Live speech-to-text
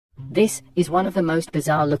This is one of the most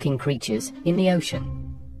bizarre-looking creatures in the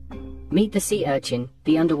ocean. Meet the sea urchin,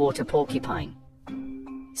 the underwater porcupine.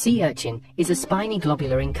 Sea urchin is a spiny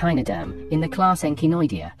globular echinoderm in the class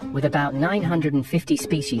Enchinoidea, with about 950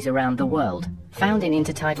 species around the world, found in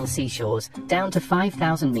intertidal seashores down to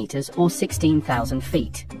 5,000 meters or 16,000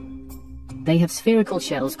 feet. They have spherical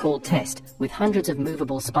shells called test, with hundreds of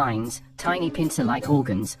movable spines, tiny pincer-like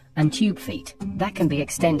organs, and tube feet that can be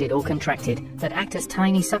extended or contracted that act as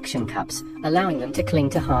tiny suction cups, allowing them to cling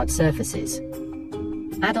to hard surfaces.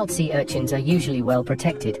 Adult sea urchins are usually well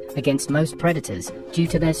protected against most predators due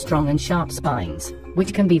to their strong and sharp spines,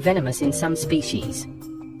 which can be venomous in some species.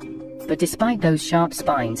 But despite those sharp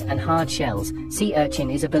spines and hard shells, sea urchin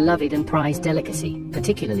is a beloved and prized delicacy,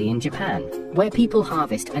 particularly in Japan, where people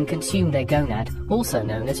harvest and consume their gonad, also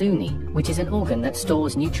known as uni, which is an organ that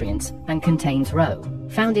stores nutrients and contains roe,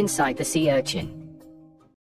 found inside the sea urchin.